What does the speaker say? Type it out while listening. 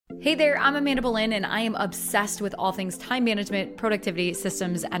Hey there, I'm Amanda Boleyn, and I am obsessed with all things time management, productivity,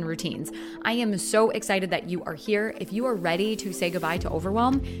 systems, and routines. I am so excited that you are here. If you are ready to say goodbye to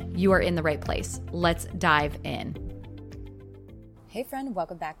overwhelm, you are in the right place. Let's dive in. Hey friend,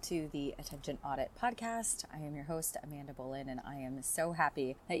 welcome back to the Attention Audit Podcast. I am your host, Amanda Boleyn, and I am so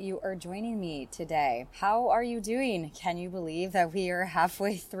happy that you are joining me today. How are you doing? Can you believe that we are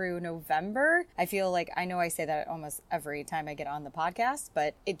halfway through November? I feel like I know I say that almost every time I get on the podcast,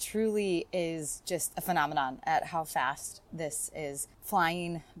 but it truly is just a phenomenon at how fast this is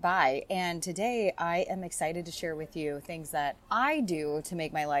flying by. And today I am excited to share with you things that I do to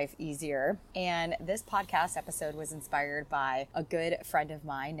make my life easier. And this podcast episode was inspired by a good friend of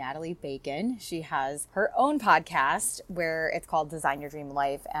mine, Natalie Bacon. She has her own podcast where it's called Design Your Dream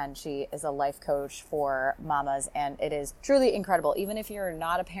Life, and she is a life coach for mamas, and it is truly incredible. Even if you're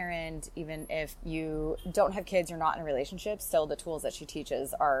not a parent, even if you don't have kids, you're not in a relationship, still the tools that she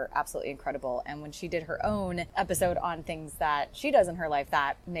teaches are absolutely incredible. And when she did her own episode on things that she does in her life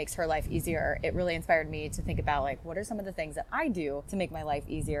that makes her life easier, it really inspired me to think about, like, what are some of the things that I do to make my life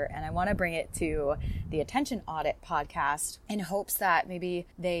easier? And I want to bring it to the Attention Audit Podcast in hopes that maybe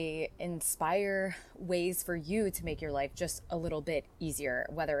they inspire ways for you to make your life just a little bit easier,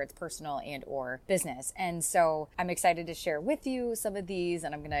 whether it's personal and or business. And so I'm excited to share with you some of these,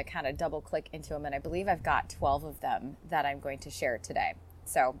 and I'm going to kind of double click into them. And I believe I've got 12 of them that I'm going to share today.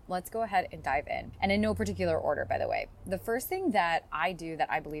 So let's go ahead and dive in. And in no particular order, by the way. The first thing that I do that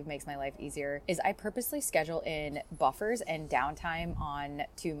I believe makes my life easier is I purposely schedule in buffers and downtime on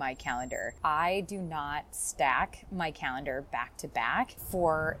to my calendar. I do not stack my calendar back to back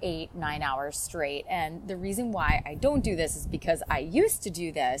for 8-9 hours straight. And the reason why I don't do this is because I used to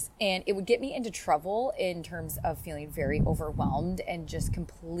do this, and it would get me into trouble in terms of feeling very overwhelmed and just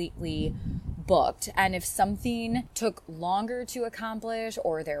completely booked. And if something took longer to accomplish,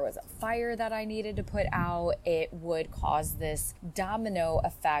 or there was a fire that I needed to put out, it would cause this domino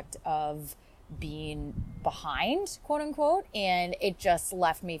effect of being behind, quote unquote, and it just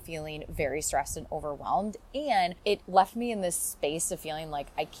left me feeling very stressed and overwhelmed, and it left me in this space of feeling like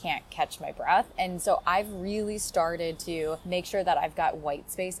I can't catch my breath. And so I've really started to make sure that I've got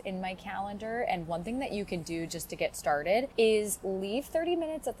white space in my calendar. And one thing that you can do just to get started is leave 30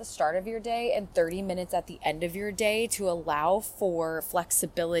 minutes at the start of your day and 30 minutes at the end of your day to allow for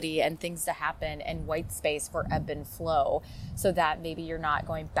flexibility and things to happen, and white space for ebb and flow, so that maybe you're not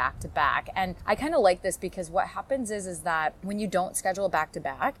going back to back. And I kind of like this because what happens is that when you don't schedule back to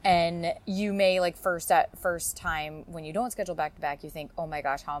back, and you may, like, first time when you don't schedule back to back, you think, oh my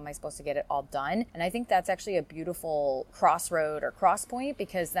gosh, how am I supposed to get it all done? And I think that's actually a beautiful crossroad or cross point,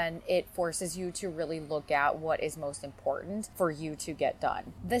 because then it forces you to really look at what is most important for you to get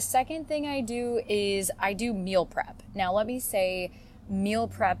done. The second thing I do is I do meal prep. Now, let me say, meal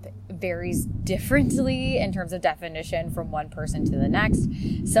prep varies differently in terms of definition from one person to the next.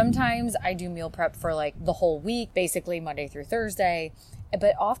 Sometimes I do meal prep for like the whole week, basically Monday through Thursday.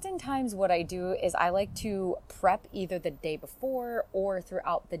 But oftentimes what I do is I like to prep either the day before or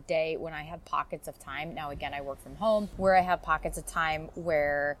throughout the day when I have pockets of time. Now, again, I work from home, where I have pockets of time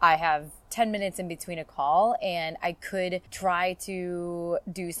where I have 10 minutes in between a call, and I could try to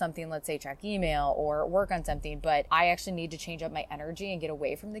do something, let's say check email or work on something, but I actually need to change up my energy and get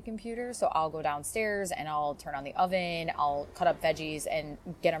away from the computer. So I'll go downstairs and I'll turn on the oven, I'll cut up veggies and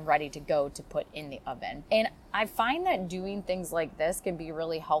get them ready to go to put in the oven. And I find that doing things like this can be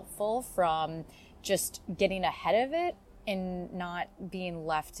really helpful from just getting ahead of it and not being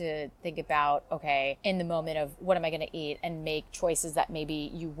left to think about, okay, in the moment of what am I going to eat, and make choices that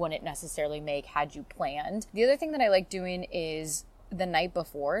maybe you wouldn't necessarily make had you planned. The other thing that I like doing is the night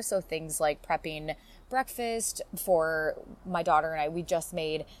before. So things like prepping breakfast for my daughter and I. We just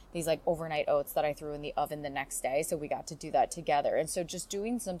made these like overnight oats that I threw in the oven the next day. So we got to do that together. And so just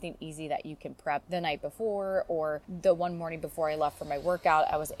doing something easy that you can prep the night before, or the one morning before I left for my workout,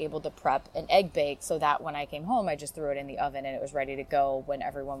 I was able to prep an egg bake so that when I came home, I just threw it in the oven and it was ready to go when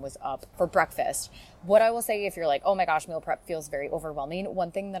everyone was up for breakfast. What I will say, if you're like, oh my gosh, meal prep feels very overwhelming,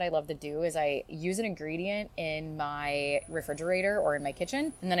 one thing that I love to do is I use an ingredient in my refrigerator or in my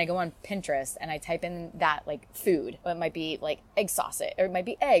kitchen, and then I go on Pinterest and I type in that like food. It might be like egg sausage, or it might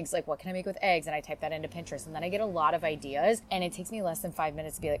be eggs. Like, what can I make with eggs? And I type that into Pinterest, and then I get a lot of ideas, and it takes me less than 5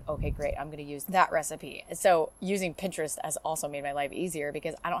 minutes to be like, okay, great, I'm going to use that recipe. So using Pinterest has also made my life easier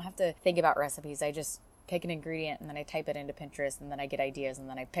because I don't have to think about recipes. I just pick an ingredient and then I type it into Pinterest and then I get ideas and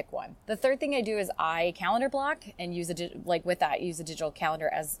then I pick one. The third thing I do is I calendar block and use a digital calendar.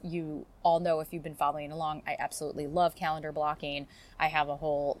 As you all know, if you've been following along, I absolutely love calendar blocking. I have a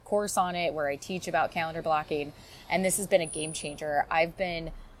whole course on it where I teach about calendar blocking, and this has been a game changer. I've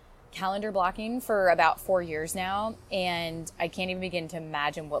been calendar blocking for about 4 years now, and I can't even begin to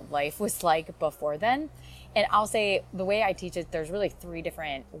imagine what life was like before then. And I'll say the way I teach it, there's really 3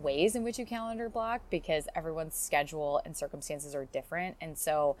 different ways in which you calendar block because everyone's schedule and circumstances are different. And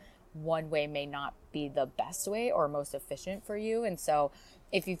so one way may not be the best way or most efficient for you. And so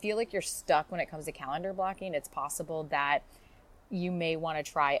if you feel like you're stuck when it comes to calendar blocking, it's possible that you may want to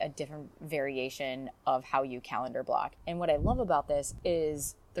try a different variation of how you calendar block. And what I love about this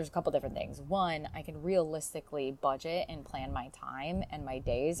is there's a couple different things. One, I can realistically budget and plan my time and my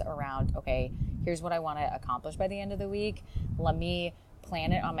days around, okay, here's what I want to accomplish by the end of the week. Let me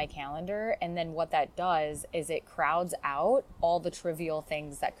plan it on my calendar. And then what that does is it crowds out all the trivial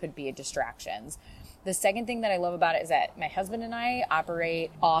things that could be distractions. The second thing that I love about it is that my husband and I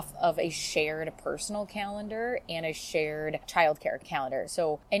operate off of a shared personal calendar and a shared childcare calendar.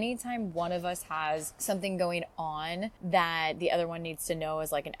 So anytime one of us has something going on that the other one needs to know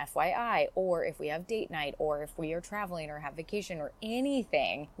as like an FYI, or if we have date night, or if we are traveling or have vacation or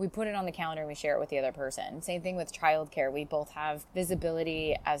anything, we put it on the calendar and we share it with the other person. Same thing with childcare. We both have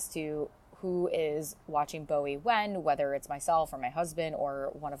visibility as to who is watching Bowie when, whether it's myself or my husband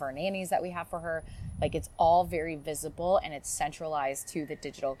or one of our nannies that we have for her. Like, it's all very visible and it's centralized to the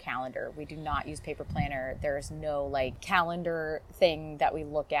digital calendar. We do not use paper planner. There's no like calendar thing that we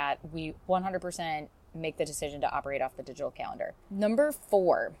look at. We 100% make the decision to operate off the digital calendar. Number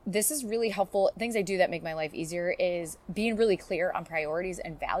 4, this is really helpful. Things I do that make my life easier is being really clear on priorities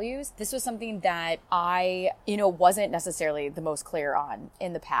and values. This was something that I, wasn't necessarily the most clear on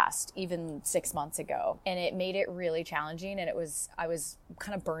in the past, even 6 months ago. And it made it really challenging. And I was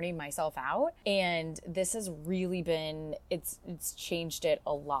kind of burning myself out. And this has really been, it's changed it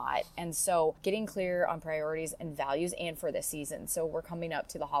a lot. And so getting clear on priorities and values and for the season. So we're coming up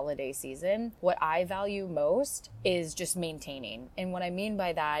to the holiday season. What I value most is just maintaining. And what I mean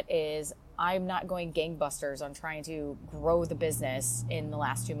by that is I'm not going gangbusters on trying to grow the business in the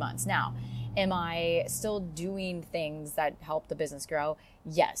last 2 months. Now, am I still doing things that help the business grow?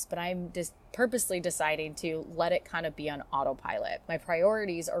 Yes, but I'm just purposely deciding to let it kind of be on autopilot. My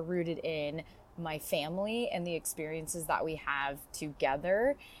priorities are rooted in my family and the experiences that we have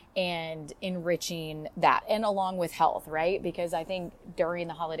together and enriching that, and along with health, right? Because I think during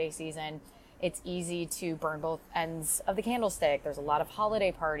the holiday season, it's easy to burn both ends of the candlestick. There's a lot of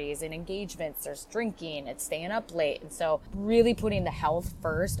holiday parties and engagements. There's drinking, it's staying up late. And so really putting the health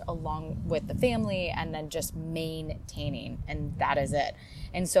first along with the family and then just maintaining. And that is it.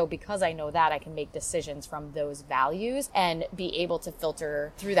 And so because I know that, I can make decisions from those values and be able to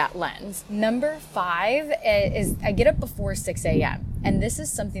filter through that lens. Number 5 is I get up before 6 a.m. And this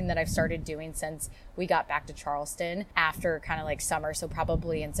is something that I've started doing since we got back to Charleston after kind of like summer. So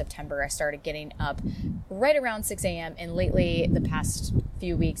probably in September, I started getting up right around 6 a.m. And lately, the past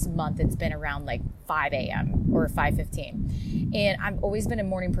few weeks, month, it's been around like 5 a.m. or 5:15. And I've always been a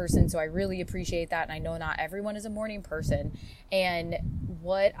morning person, so I really appreciate that. And I know not everyone is a morning person. And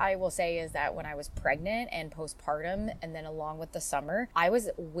what I will say is that when I was pregnant and postpartum, and then along with the summer, I was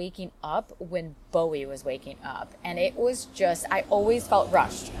waking up when Bowie was waking up. And it was just, I always felt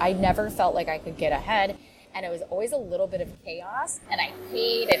rushed. I never felt like I could get ahead. And it was always a little bit of chaos, and I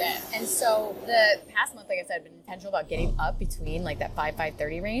hated it. And so the past month, like I said, I've been intentional about getting up between like that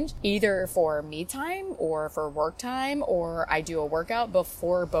 5:30 range, either for me time or for work time, or I do a workout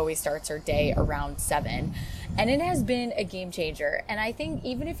before Bowie starts her day around 7. And it has been a game changer. And I think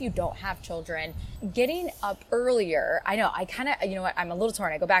even if you don't have children, getting up earlier, I know I kind of, I'm a little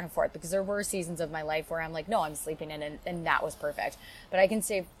torn. I go back and forth because there were seasons of my life where I'm like, no, I'm sleeping in, and that was perfect. But I can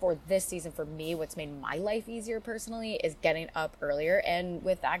say for this season, for me, what's made my life easier personally is getting up earlier, and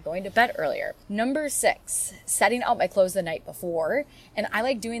with that, going to bed earlier. Number 6, setting out my clothes the night before. And I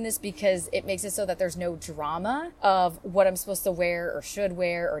like doing this because it makes it so that there's no drama of what I'm supposed to wear or should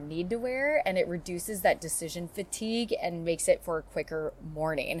wear or need to wear. And it reduces that decision fatigue and makes it for a quicker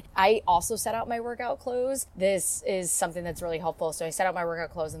morning. I also set out my workout clothes. This is something that's really helpful. So I set out my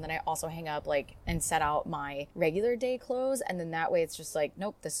workout clothes, and then I also hang up and set out my regular day clothes. And then that way it's just like,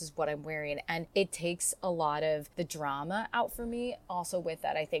 nope, this is what I'm wearing. And it takes a lot of the drama out for me. Also with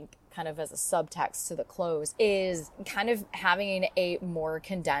that, I think kind of as a subtext to the clothes is kind of having a more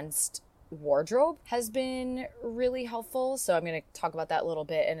condensed wardrobe has been really helpful. So I'm going to talk about that a little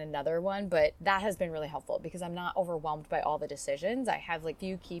bit in another one, but that has been really helpful because I'm not overwhelmed by all the decisions. I have like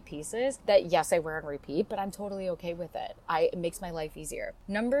few key pieces that yes, I wear and repeat, but I'm totally okay with it. It makes my life easier.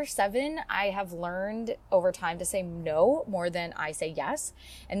 Number 7, I have learned over time to say no more than I say yes.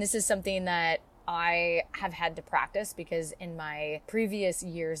 And this is something that I have had to practice because in my previous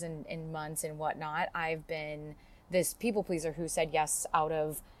years and months and whatnot, I've been this people pleaser who said yes out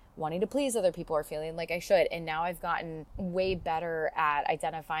of wanting to please other people or feeling like I should. And now I've gotten way better at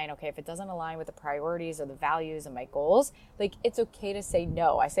identifying, okay, if it doesn't align with the priorities or the values and my goals, like it's okay to say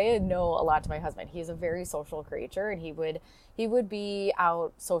no. I say no a lot to my husband. He's a very social creature, and he would be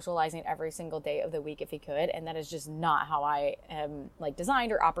out socializing every single day of the week if he could. And that is just not how I am like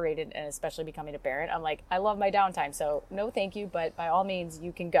designed or operated. And especially becoming a parent, I'm like, I love my downtime. So no, thank you. But by all means,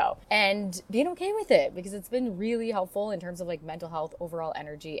 you can go, and being okay with it, because it's been really helpful in terms of like mental health, overall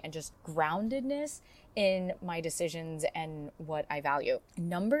energy, and just groundedness in my decisions and what I value.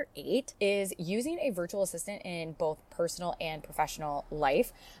 Number 8 is using a virtual assistant in both personal and professional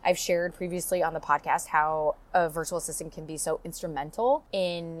life. I've shared previously on the podcast how a virtual assistant can be so instrumental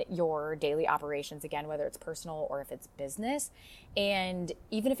in your daily operations, again, whether it's personal or if it's business. And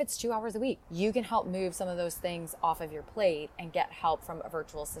even if it's 2 hours a week, you can help move some of those things off of your plate and get help from a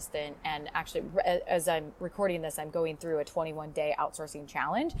virtual assistant. And actually, as I'm recording this, I'm going through a 21-day outsourcing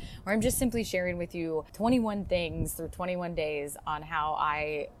challenge where I'm just simply sharing with you 21 things through 21 days on how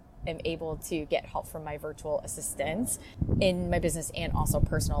I am able to get help from my virtual assistants in my business and also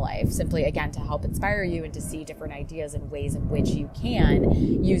personal life, simply again to help inspire you and to see different ideas and ways in which you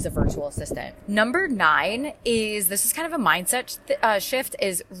can use a virtual assistant. Number 9 is, this is kind of a mindset shift,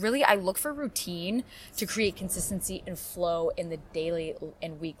 is really I look for routine to create consistency and flow in the daily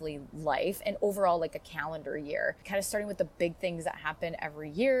and weekly life, and overall like a calendar year, kind of starting with the big things that happen every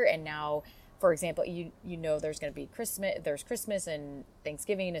year. And now, for example, you know there's going to be Christmas and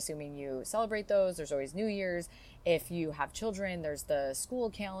Thanksgiving, assuming you celebrate those. There's always New Year's. If you have children, there's the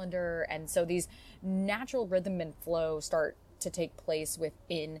school calendar. And so these natural rhythm and flow start to take place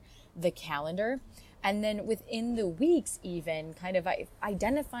within the calendar. And then within the weeks, even kind of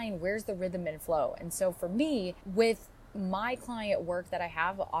identifying where's the rhythm and flow. And so for me, with my client work that I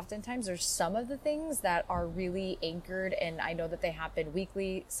have, oftentimes there's some of the things that are really anchored, and I know that they happen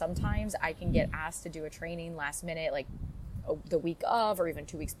weekly. Sometimes I can get asked to do a training last minute, like the week of, or even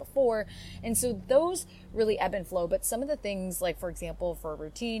 2 weeks before. And so those really ebb and flow. But some of the things, like for example, for a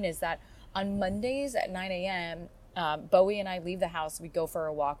routine, is that on Mondays at 9 a.m., Bowie and I leave the house, we go for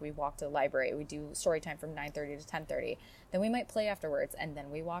a walk, we walk to the library, we do story time from 9:30 to 10:30, then we might play afterwards, and then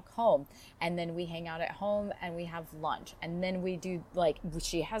we walk home, and then we hang out at home and we have lunch, and then we do like,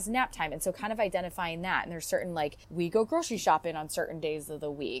 she has nap time. And so kind of identifying that, and there's certain, like, we go grocery shopping on certain days of the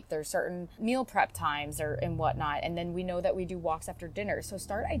week, there's certain meal prep times or and whatnot, and then we know that we do walks after dinner. So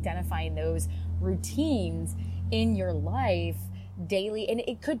start identifying those routines in your life daily, and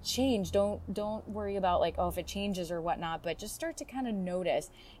it could change. Don't worry about like, oh, if it changes or whatnot, but just start to kind of notice,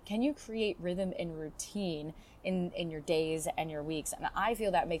 can you create rhythm and routine in your days and your weeks? And I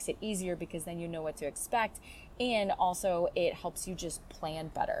feel that makes it easier, because then you know what to expect, and also it helps you just plan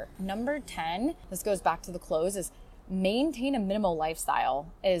better. Number 10, this goes back to the close, is maintain a minimal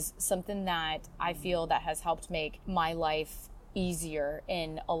lifestyle. Is something that I feel that has helped make my life easier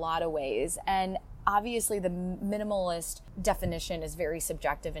in a lot of ways. And obviously the minimalist definition is very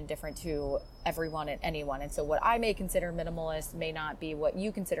subjective and different to everyone and anyone. And so what I may consider minimalist may not be what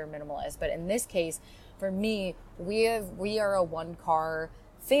you consider minimalist. But in this case, for me, we are a 1-car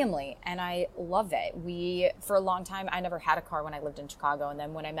family, and I love it. For a long time, I never had a car when I lived in Chicago. And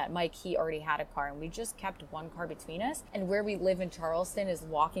then when I met Mike, he already had a car, and we just kept 1 car between us. And where we live in Charleston is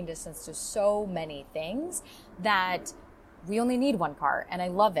walking distance to so many things that we only need 1 car, and I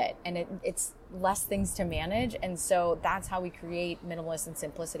love it. And it's less things to manage. And so that's how we create minimalist and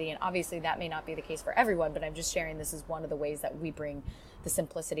simplicity. And obviously that may not be the case for everyone, but I'm just sharing this is one of the ways that we bring the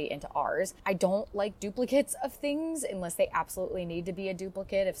simplicity into ours. I don't like duplicates of things unless they absolutely need to be a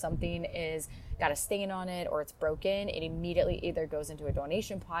duplicate. If something is got a stain on it or it's broken, it immediately either goes into a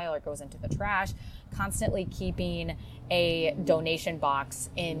donation pile or goes into the trash. Constantly keeping a donation box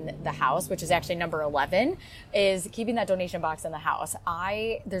in the house, which is actually number 11, is keeping that donation box in the house.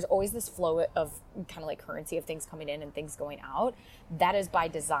 There's always this flow of kind of like currency of things coming in and things going out. That is by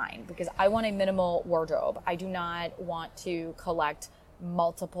design, because I want a minimal wardrobe. I do not want to collect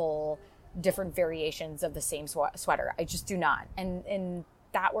multiple different variations of the same sweater. I just do not. And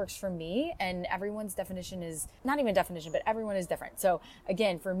that works for me, and everyone's definition is not even definition, but everyone is different. So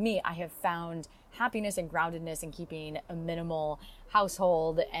again, for me, I have found happiness and groundedness in keeping a minimal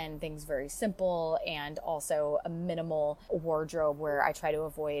household and things very simple, and also a minimal wardrobe where I try to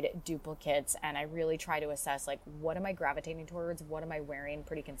avoid duplicates, and I really try to assess, like, what am I gravitating towards? What am I wearing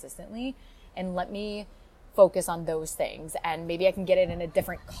pretty consistently? And let me focus on those things, and maybe I can get it in a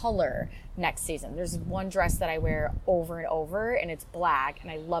different color next season. There's one dress that I wear over and over, and it's black,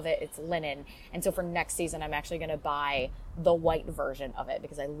 and I love it. It's linen. And so for next season, I'm actually going to buy the white version of it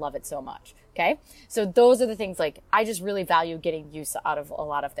because I love it so much. Okay. So those are the things, like, I just really value getting use out of a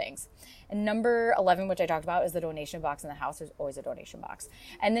lot of things. And number 11, which I talked about, is the donation box in the house. There's always a donation box.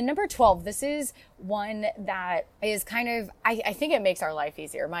 And then number 12, this is one that is kind of, I think it makes our life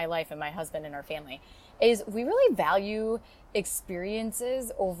easier, my life and my husband and our family, is we really value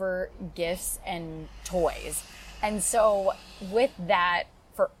experiences over gifts and toys. And so with that,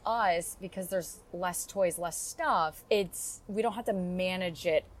 for us, because there's less toys, less stuff, we don't have to manage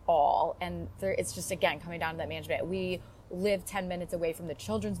it all. And it's just, again, coming down to that management. We live 10 minutes away from the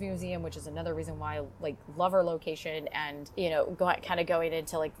Children's Museum, which is another reason why I like love our location, and, you know, going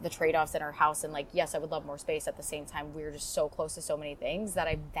into like the trade-offs in our house. And like, yes, I would love more space. At the same time, we're just so close to so many things that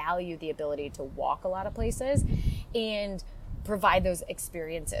I value the ability to walk a lot of places and provide those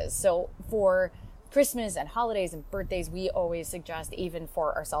experiences. So for Christmas and holidays and birthdays, we always suggest, even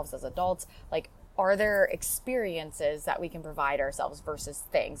for ourselves as adults, like, are there experiences that we can provide ourselves versus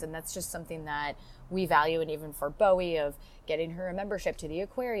things? And that's just something that we value. And even for Bowie, of getting her a membership to the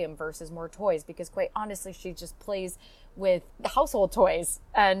aquarium versus more toys, because quite honestly, she just plays with the household toys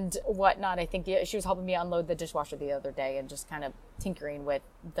and whatnot. I think she was helping me unload the dishwasher the other day and just kind of tinkering with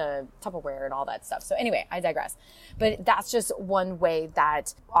the Tupperware and all that stuff. So anyway, I digress. But that's just one way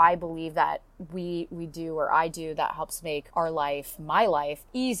that I believe that we do, or I do, that helps make our life, my life,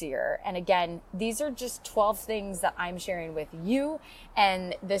 easier. And again, these are just 12 things that I'm sharing with you.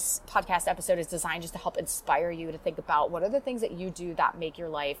 And this podcast episode is designed just to help inspire you to think about, what are the things that you do that make your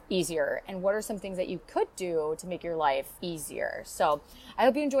life easier? And what are some things that you could do to make your life easier? So I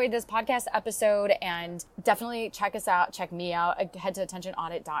hope you enjoyed this podcast episode, and definitely check me out. Head to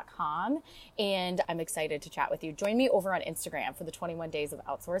attentionaudit.com, and I'm excited to chat with you. Join me over on Instagram for the 21 days of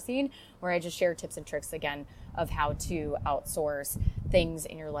outsourcing, where I just share tips and tricks, again, of how to outsource things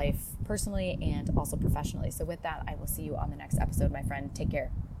in your life personally and also professionally. So with that, I will see you on the next episode, my friend. Take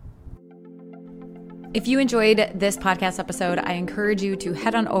care. If you enjoyed this podcast episode, I encourage you to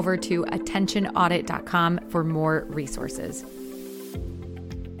head on over to attentionaudit.com for more resources.